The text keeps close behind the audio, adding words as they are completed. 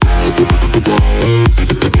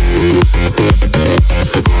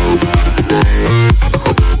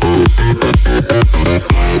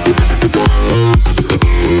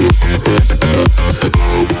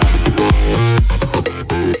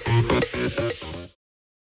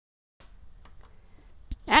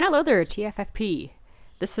And hello there, TFFP.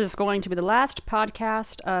 This is going to be the last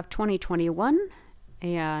podcast of 2021,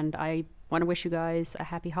 and I want to wish you guys a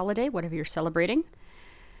happy holiday, whatever you're celebrating.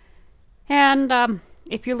 And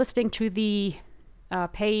if you're listening to the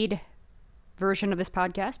paid version of this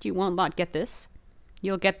podcast, you will not get this.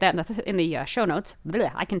 You'll get that in the show notes.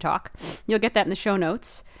 Blah, I can talk. You'll get that in the show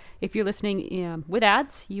notes. If you're listening with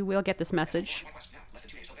ads, you will get this message.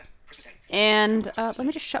 And let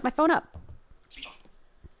me just shut my phone up,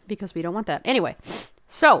 because we don't want that. Anyway,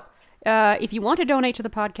 so if you want to donate to the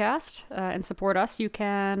podcast and support us, you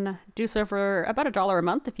can do so for about $1 a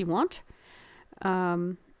month if you want.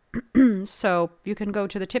 So you can go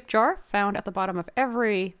to the tip jar found at the bottom of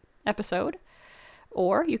every episode,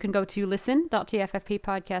 or you can go to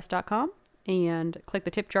listen.tffppodcast.com and click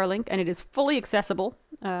the tip jar link, and it is fully accessible.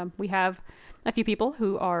 We have a few people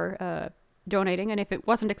who are donating, and if it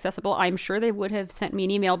wasn't accessible, I'm sure they would have sent me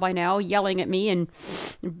an email by now yelling at me and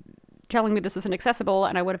telling me this isn't accessible,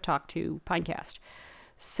 and I would have talked to Pinecast.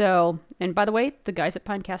 So, and by the way, the guys at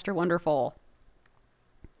Pinecast are wonderful.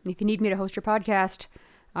 If you need me to host your podcast,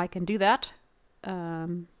 I can do that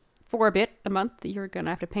for a bit a month. You're going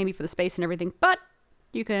to have to pay me for the space and everything, but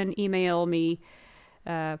you can email me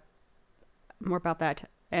more about that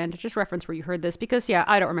and just reference where you heard this, because, yeah,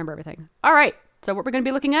 I don't remember everything. All right, so what we're going to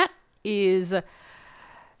be looking at is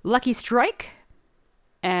Lucky Strike,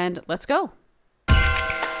 and let's go.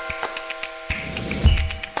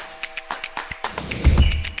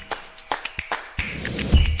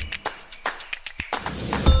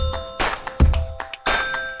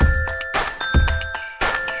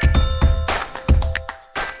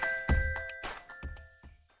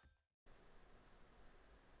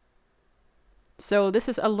 So this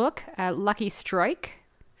is a look at Lucky Strike,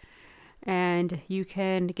 and you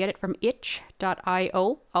can get it from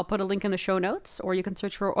itch.io. I'll put a link in the show notes, or you can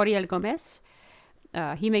search for Oriel Gomez.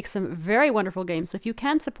 He makes some very wonderful games. So if you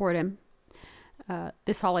can support him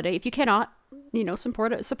this holiday, if you cannot,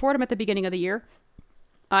 support him at the beginning of the year.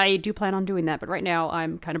 I do plan on doing that, but right now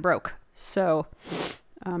I'm kind of broke. So,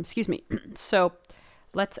 excuse me. So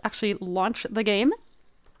let's actually launch the game.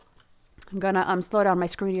 I'm gonna slow down my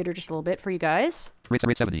screen reader just a little bit for you guys. Rate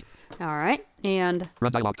 70. All right, and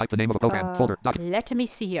Run dialog. Type the name of a program. Folder. Doc. Let me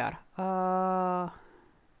see here. Lucky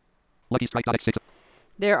Strike.x6.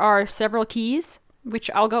 There are several keys, which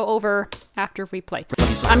I'll go over after we play.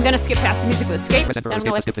 I'm gonna skip past the musical escape, and I'm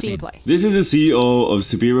gonna let the scene play. This is the CEO of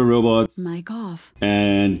Superior Robots, Mike Off.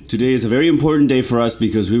 and today is a very important day for us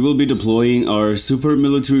because we will be deploying our super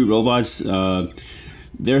military robots.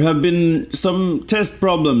 There have been some test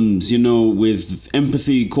problems, with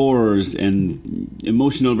empathy cores and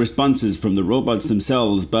emotional responses from the robots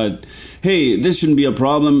themselves. But hey, this shouldn't be a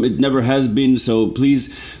problem. It never has been. So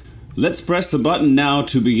please, let's press the button now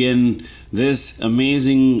to begin this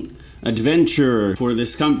amazing adventure for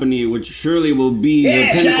this company, which surely will be the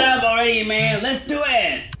pinnacle. Shut up already, man. Let's do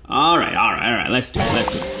it. All right. Let's do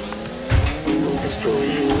it.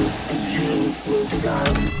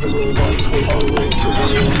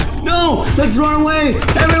 No! Let's run away!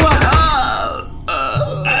 Everyone!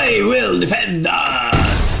 I will defend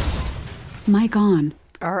us. Mike on.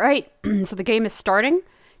 All right, so the game is starting.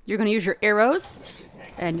 You're gonna use your arrows,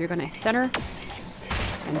 and you're gonna center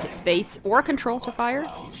and hit space or control to fire.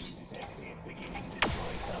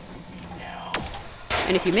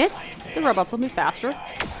 And if you miss, the robots will move faster.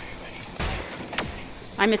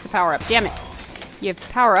 I missed the power-up. Damn it. You have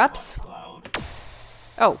power-ups.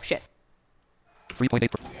 Oh, shit. 3.8.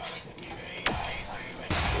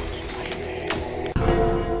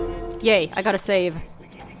 Yay, I gotta save.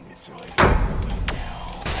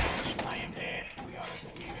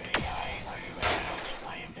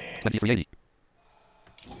 $23.80.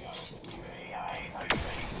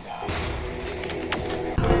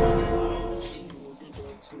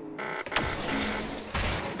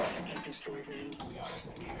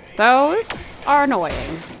 Those are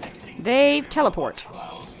annoying. They teleport.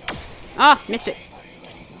 Ah, missed it.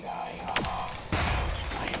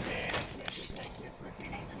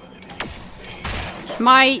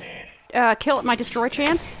 My my destroy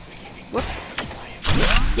chance. Whoops.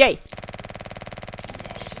 Yay.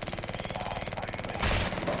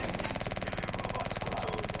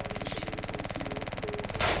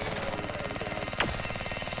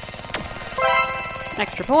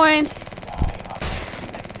 Extra points.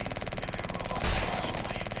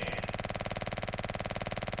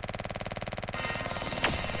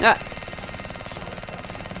 Ah.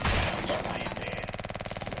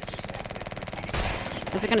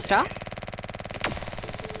 Is it gonna stop?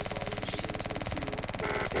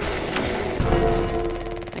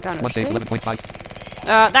 I got another One save save. 11.5.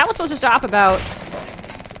 That was supposed to stop about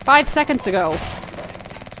 5 seconds ago.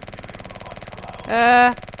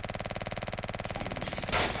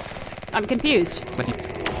 I'm confused. 20.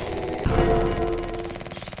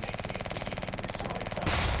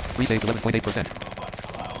 Free saves 11.8%.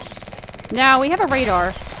 Now, we have a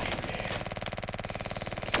radar.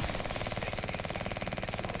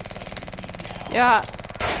 Yeah,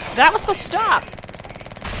 that was supposed to stop.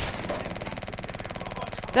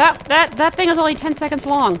 That thing is only 10 seconds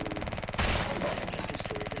long.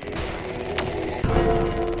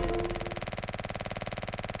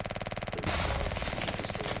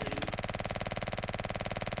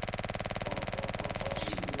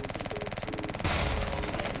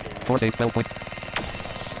 Four saves 12 point.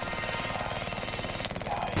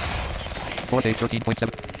 Four saves 13.7.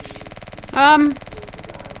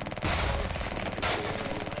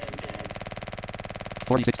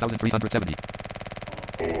 46,370.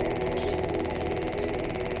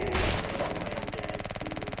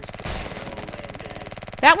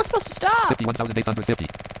 That was supposed to stop. 51,850.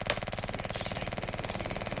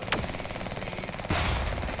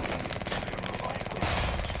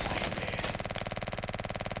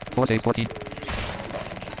 Four saves 14.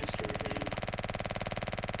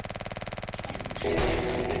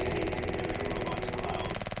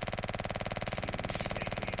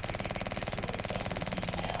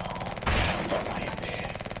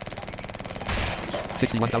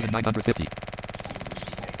 $61,950.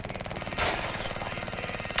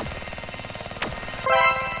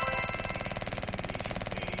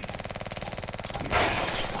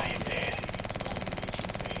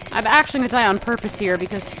 I'm actually going to die on purpose here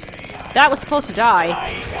because that was supposed to die.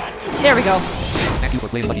 There we go. Thank you for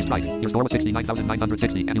playing Lucky Strike. Your score was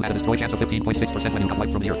 69,960, and you had a destroy chance of 15.6% when you got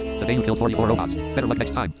wiped from the Earth. Today you killed 44 robots. Better luck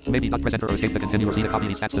next time. Maybe not present or escape to continue or see to copy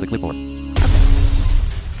these stats to the clipboard.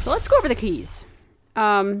 So let's go over the keys.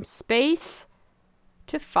 Space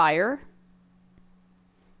to fire.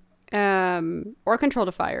 Or control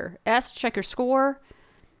to fire. S to check your score.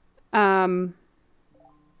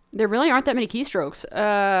 There really aren't that many keystrokes.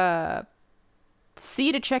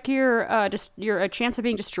 C to check your chance of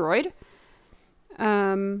being destroyed.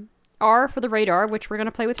 R for the radar, which we're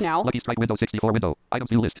gonna play with now. Lucky Strike Windows 64 window. Items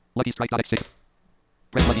view list. Lucky Strike.x6.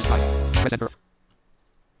 Press Lucky Strike. Press enter.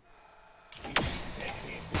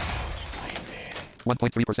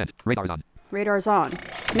 1.3%. Radar's on. Radar's on.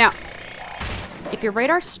 Now, if your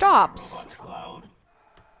radar stops,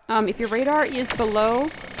 if your radar is below,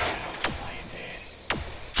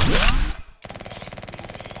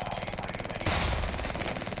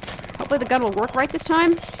 hopefully the gun will work right this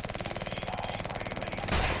time.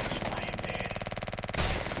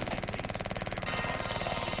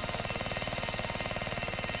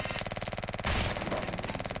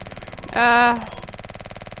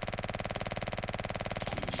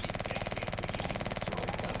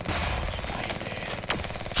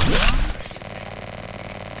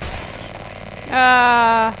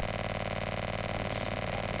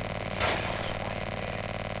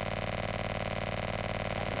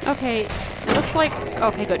 Okay, it looks like...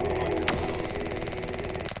 Okay, good.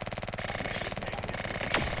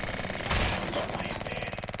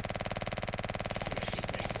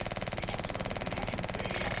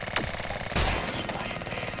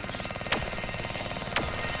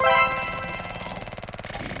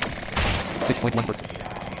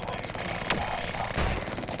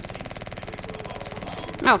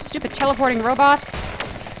 Oh, stupid teleporting robots.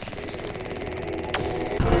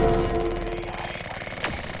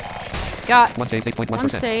 Got one save, 8.1%. one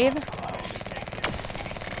save.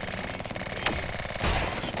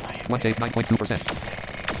 One save, 9.2%.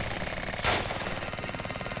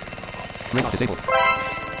 Radar disabled.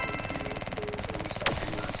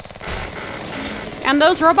 And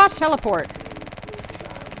those robots teleport.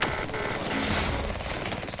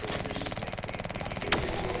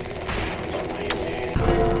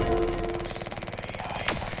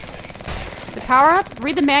 The power-up,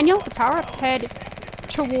 read the manual, the power-ups head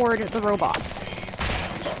toward the robots.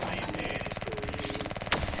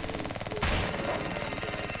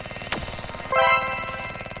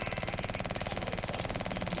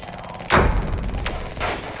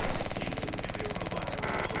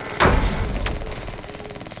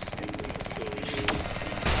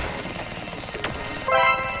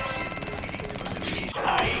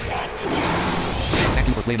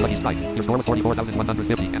 playing Lucky Strike. Your score was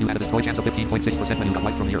 44,150, and you had a destroy chance of 15.6% when you got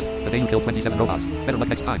wiped from the Earth. Today you killed 27 robots. Better luck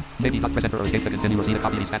next time. Maybe not press enter or escape to continue or see to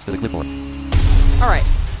copy these stats to the clipboard. Alright.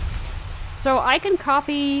 So I can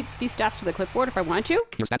copy these stats to the clipboard if I wanted to.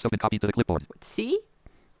 Your stats have been copied to the clipboard. See?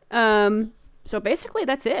 So basically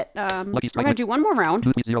that's it. We're Lucky Strike going to do one more round.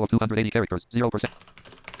 Newsfeed 0 of 280 characters. 0%.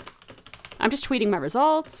 I'm just tweeting my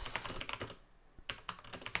results.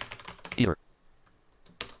 Either.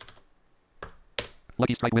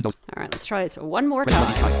 Lucky Strike Windows. Alright, let's try this one more Press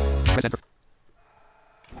Lucky time. Strike. Press enter.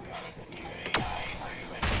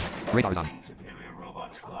 Radar is on.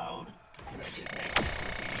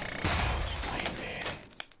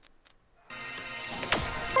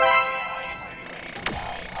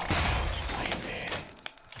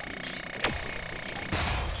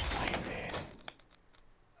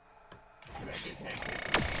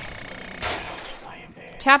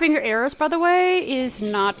 Tapping your arrows, by the way, is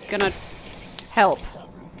not gonna help.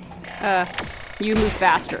 You move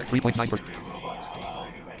faster. 3.9%.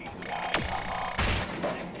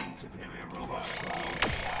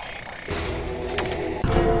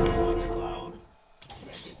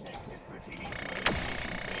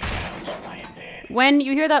 When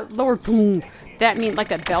you hear that lower boom, that means like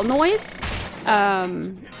that bell noise.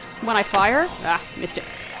 When I fire, missed it.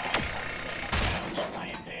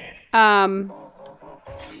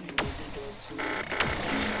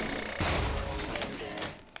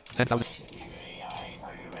 10,000.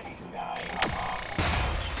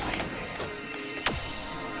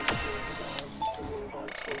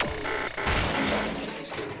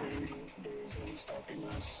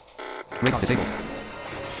 Radar disabled.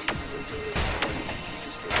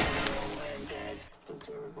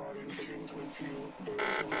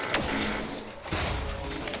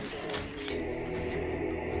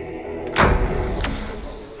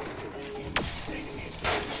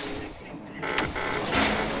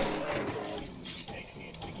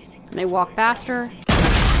 And they walk faster.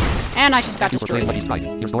 And I just got You were playing destroyed. Lucky Strike.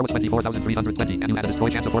 Your score was 24,320, and you had a destroy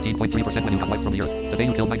chance of 14.3% when you got wiped from the Earth. Today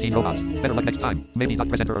you killed 19 robots. Better luck next time. Maybe not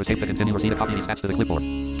press enter or escape to continue or see to copy these stats to the clipboard.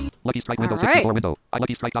 Lucky Strike Windows All right. 64 window. I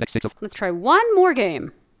Lucky Strike.x6 of. Let's try one more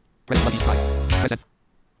game. Press Lucky Strike. Press enter.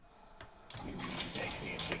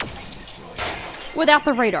 Without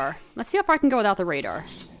the radar. Let's see if I can go without the radar.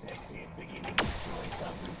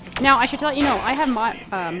 Now, I should let you know, I have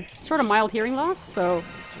my, sort of mild hearing loss, so...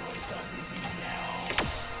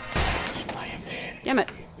 Damn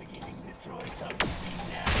it.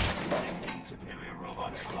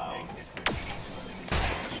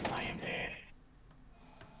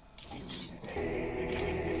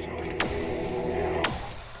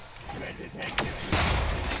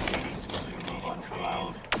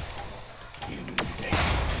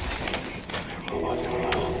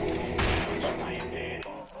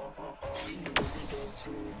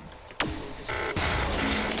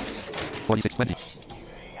 $46.20.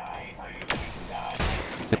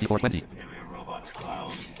 $54.20.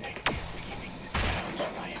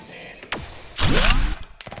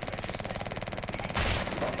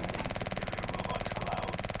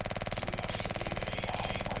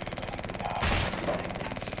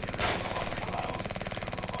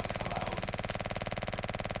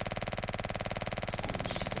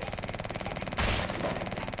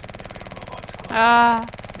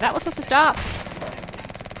 That was supposed to stop.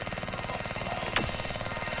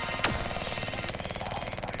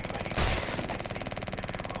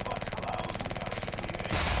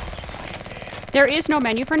 There is no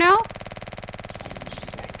menu for now.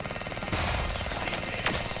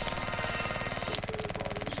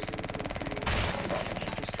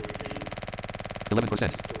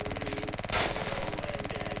 $11%.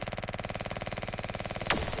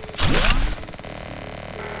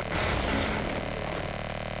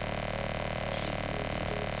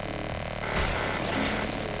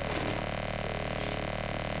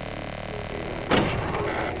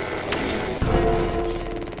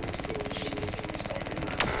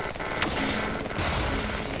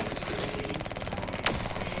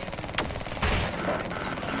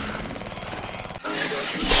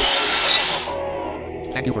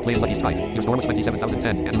 Thank you for playing Lucky Strike. Your score was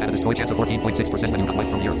 27,010, and you had a destroy chance of 14.6% when you got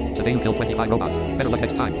wiped from the Earth. Today you killed 25 robots. Better luck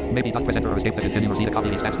next time. Maybe not press enter or escape to continue or see to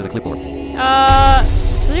copy these stats to the clipboard.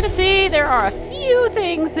 So you can see, there are a few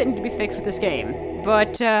things that need to be fixed with this game.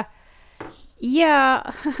 But,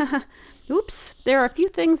 yeah. Oops. There are a few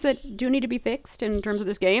things that do need to be fixed in terms of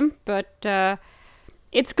this game. But,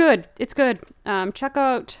 it's good. It's good. Check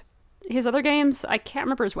out his other games. I can't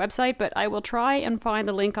remember his website, but I will try and find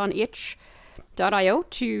the link on itch.io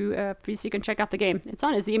to so you can check out the game. It's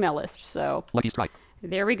on his email list, so Lucky Strike.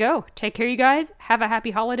 There we go. Take care, you guys. Have a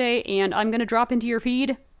happy holiday, and I'm going to drop into your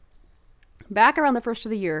feed back around the first of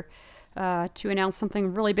the year to announce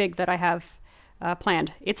something really big that I have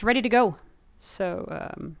planned. It's ready to go.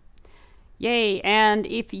 So, yay. And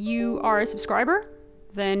if you are a subscriber,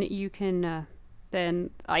 then you can, then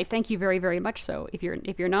I thank you very, very much so. If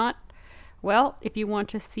you're not, well, if you want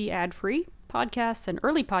to see ad-free podcasts and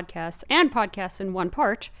early podcasts and podcasts in one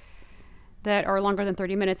part that are longer than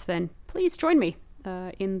 30 minutes, then please join me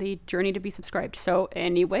in the journey to be subscribed. So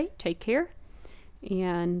anyway, take care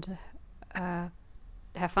and have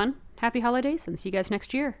fun. Happy holidays, and see you guys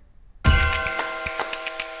next year.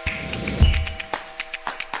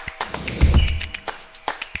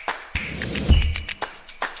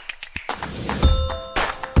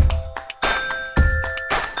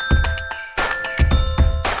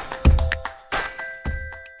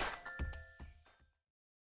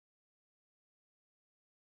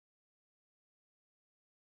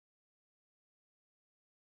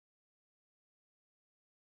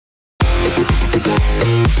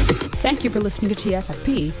 Thank you for listening to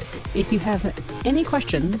TFFP. If you have any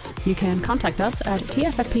questions, you can contact us at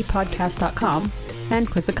tffppodcast.com and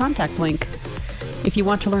click the contact link. If you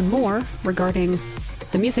want to learn more regarding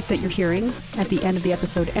the music that you're hearing at the end of the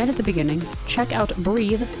episode and at the beginning, check out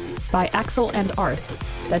Breathe by Axel and Arth.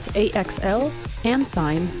 That's AXL and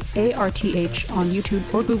sign ARTH on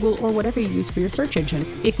YouTube or Google or whatever you use for your search engine.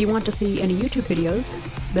 If you want to see any YouTube videos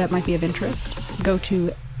that might be of interest, go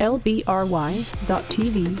to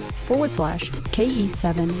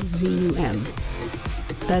lbry.tv/KE7ZUM.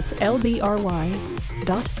 That's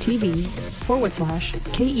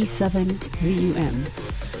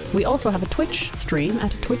lbry.tv/KE7ZUM. We also have a Twitch stream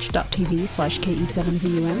at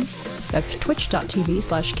twitch.tv/KE7ZUM. That's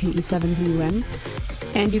twitch.tv/KE7ZUM.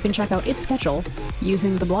 And you can check out its schedule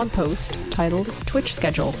using the blog post titled Twitch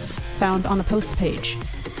Schedule, found on the posts page.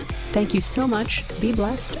 Thank you so much, be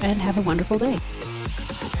blessed, and have a wonderful day.